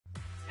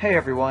Hey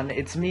everyone,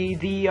 it's me,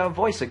 the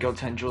voice of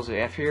Goten Jules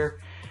AF here,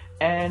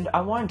 and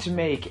I wanted to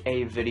make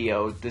a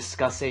video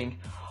discussing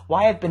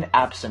why I've been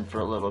absent for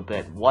a little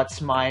bit.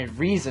 What's my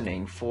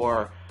reasoning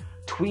for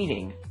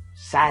tweeting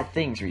sad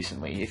things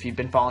recently? If you've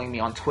been following me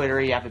on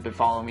Twitter, you haven't been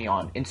following me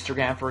on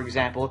Instagram, for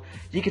example,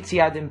 you can see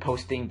I've been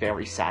posting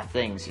very sad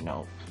things,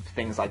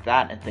 things like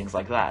that and things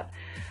like that.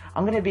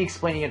 I'm going to be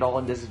explaining it all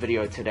in this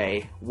video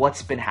today,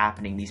 what's been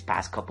happening these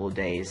past couple of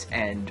days,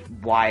 and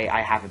why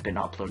I haven't been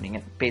uploading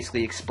it,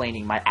 basically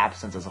explaining my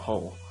absence as a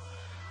whole.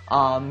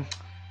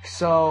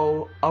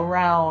 So,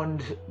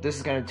 this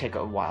is going to take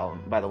a while,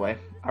 by the way,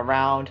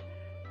 around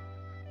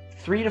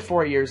 3 to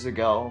 4 years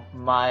ago,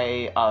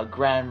 my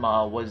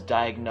grandma was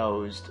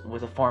diagnosed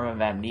with a form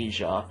of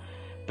amnesia.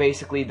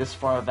 Basically, this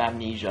form of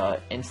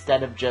amnesia,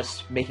 instead of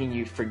just making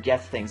you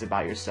forget things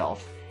about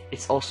yourself,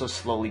 it's also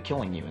slowly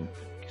killing you.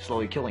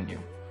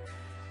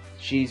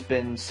 She's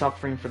been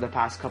suffering for the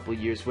past couple of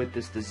years with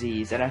this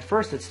disease, and at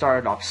first it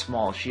started off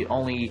small. She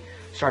only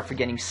started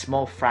forgetting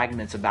small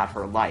fragments about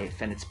her life,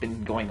 and it's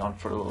been going on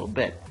for a little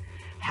bit.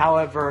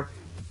 However,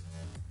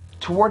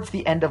 towards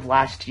the end of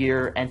last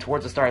year and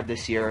towards the start of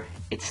this year,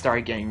 it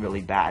started getting really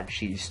bad.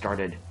 She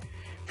started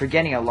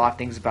forgetting a lot of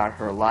things about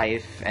her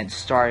life and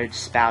started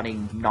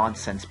spouting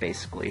nonsense,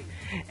 basically.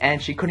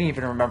 And she couldn't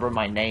even remember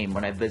my name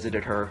when I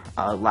visited her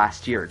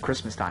last year at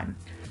Christmas time.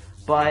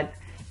 But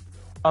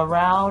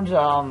around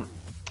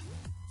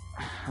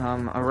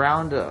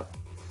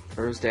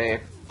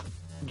Thursday,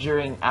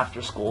 during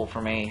after school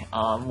for me,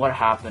 what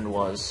happened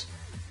was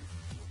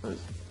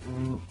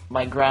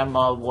my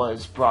grandma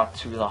was brought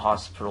to the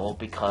hospital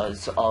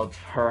because of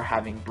her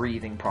having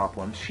breathing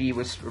problems. She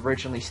was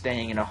originally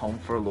staying in a home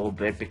for a little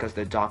bit because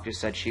the doctor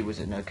said she was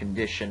in a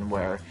condition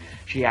where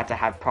she had to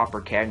have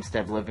proper care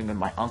instead of living with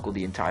my uncle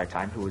the entire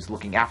time, who was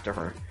looking after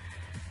her.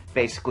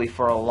 Basically,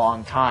 for a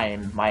long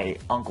time, my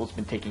uncle's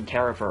been taking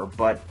care of her,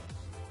 but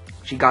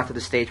she got to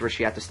the stage where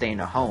she had to stay in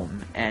a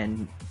home,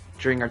 and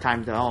during her time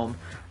at the home,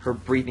 her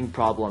breathing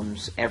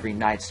problems every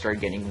night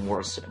started getting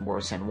worse and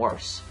worse and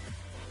worse.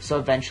 So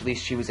eventually,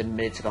 she was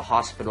admitted to the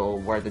hospital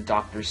where the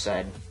doctor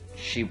said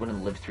she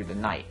wouldn't live through the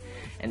night.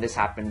 And this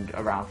happened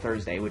around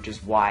Thursday, which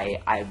is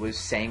why I was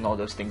saying all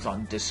those things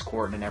on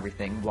Discord and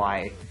everything,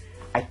 why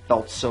I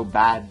felt so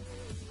bad,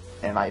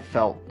 and I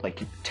felt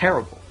like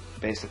terrible,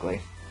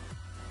 basically.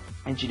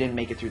 And she didn't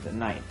make it through the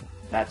night.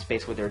 That's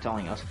basically what they were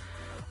telling us.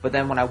 But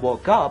then when I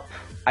woke up,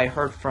 I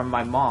heard from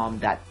my mom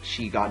that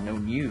she got no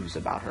news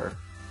about her.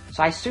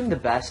 So I assumed the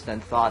best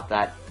and thought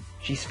that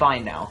she's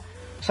fine now.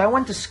 So I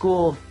went to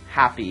school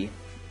happy,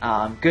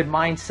 good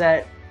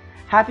mindset,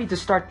 happy to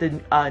start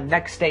the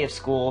next day of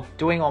school,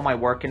 doing all my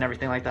work and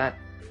everything like that.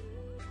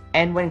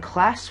 And when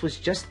class was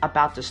just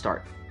about to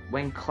start,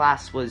 when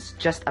class was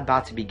just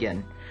about to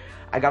begin,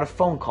 I got a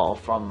phone call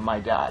from my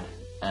dad,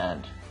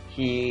 and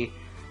he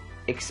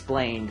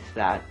explained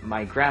that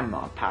my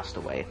grandma passed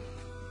away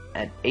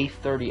at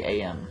 8:30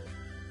 a.m.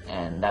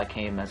 and that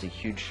came as a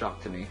huge shock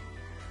to me,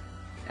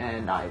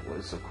 and I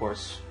was of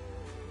course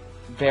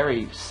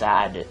very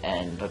sad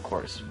and of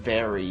course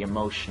very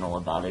emotional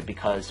about it,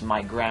 because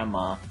my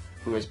grandma,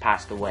 who has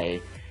passed away,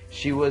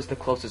 she was the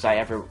closest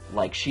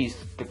she's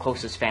the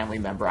closest family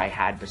member I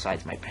had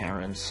besides my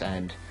parents,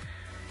 and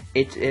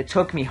it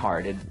took me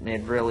hard. It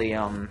really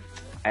I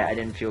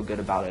didn't feel good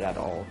about it at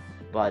all,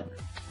 but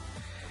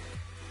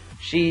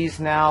she's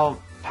now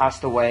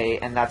passed away,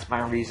 and that's my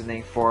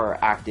reasoning for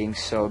acting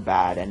so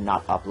bad and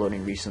not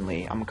uploading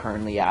recently. I'm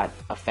currently at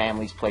a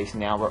family's place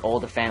now. We're all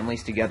the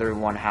families together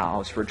in one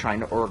house. We're trying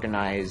to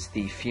organize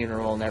the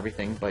funeral and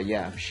everything, but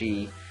yeah,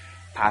 she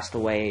passed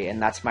away, and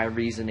that's my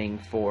reasoning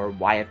for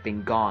why I've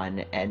been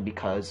gone and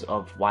because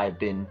of why I've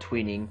been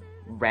tweeting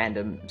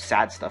random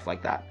sad stuff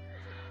like that.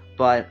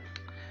 But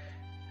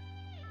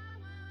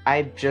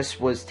I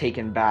just was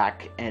taken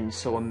back and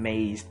so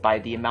amazed by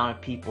the amount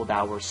of people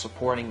that were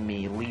supporting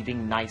me,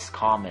 leaving nice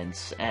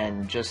comments,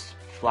 and just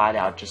flat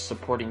out just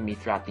supporting me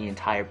throughout the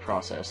entire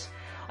process.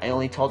 I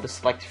only told a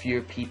select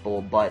few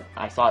people, but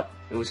I thought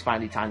it was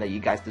finally time that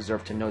you guys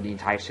deserve to know the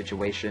entire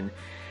situation.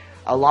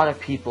 A lot of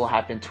people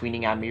have been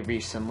tweeting at me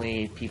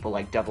recently, people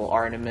like Devil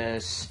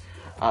Artemis,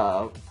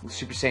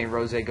 Super Saiyan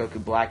Rose,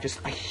 Goku Black,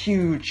 just a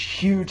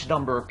huge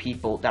number of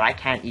people that I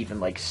can't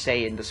even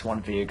say in this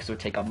one video because it would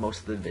take up most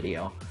of the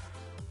video.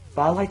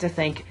 But I'd like to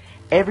thank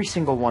every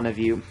single one of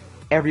you,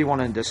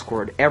 everyone on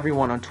Discord,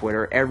 everyone on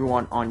Twitter,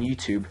 everyone on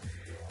YouTube.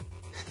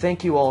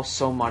 Thank you all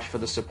so much for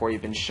the support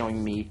you've been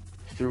showing me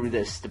through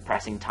this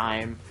depressing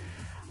time.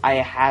 I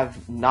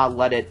have not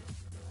let it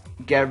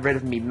get rid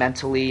of me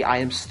mentally. I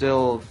am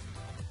still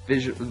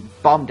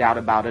bummed out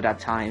about it at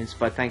times,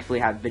 but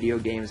thankfully I have video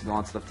games and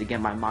all that stuff to get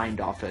my mind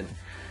off it.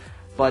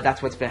 But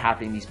that's what's been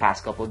happening these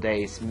past couple of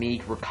days,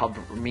 me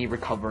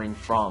recovering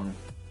from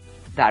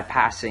that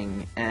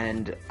passing,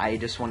 and I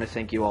just want to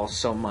thank you all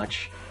so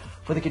much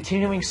for the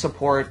continuing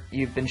support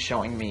you've been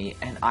showing me,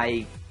 and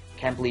I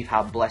can't believe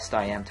how blessed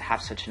I am to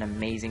have such an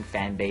amazing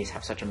fan base,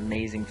 have such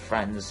amazing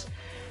friends,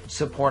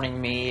 supporting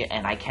me,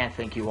 and I can't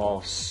thank you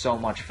all so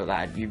much for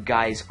that. You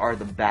guys are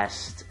the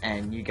best,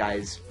 and you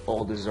guys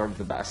all deserve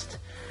the best.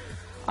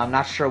 I'm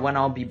not sure when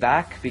I'll be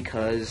back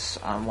because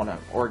I want to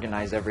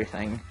organize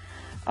everything.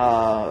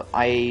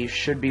 I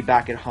should be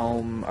back at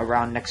home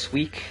around next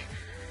week,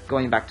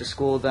 going back to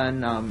school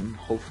then.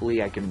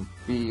 Hopefully I can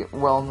be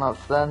well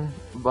enough then,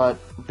 but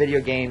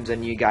video games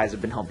and you guys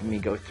have been helping me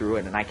go through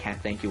it, and I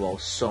can't thank you all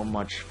so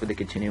much for the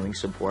continuing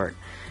support.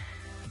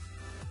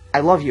 I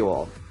love you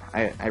all.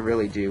 I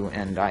really do,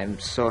 and I'm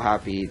so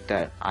happy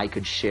that I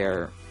could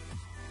share,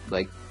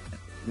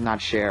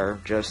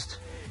 just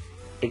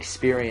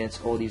experience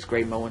all these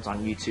great moments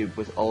on YouTube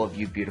with all of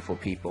you beautiful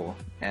people,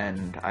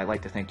 and I'd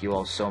like to thank you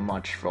all so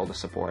much for all the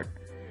support.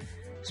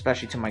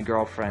 Especially to my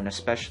girlfriend,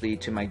 especially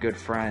to my good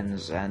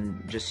friends,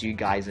 and just you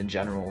guys in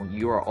general.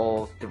 You are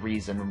all the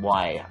reason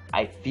why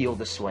I feel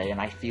this way, and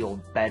I feel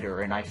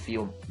better, and I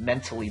feel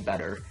mentally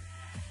better.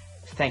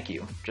 Thank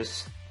you.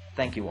 Just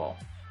thank you all.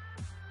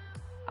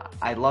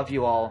 I love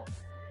you all,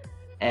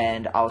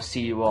 and I'll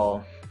see you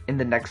all in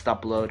the next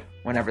upload,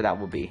 whenever that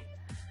will be.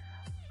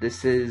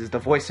 This is the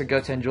voice of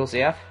Goten Jules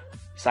AF,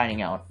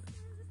 signing out.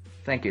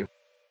 Thank you.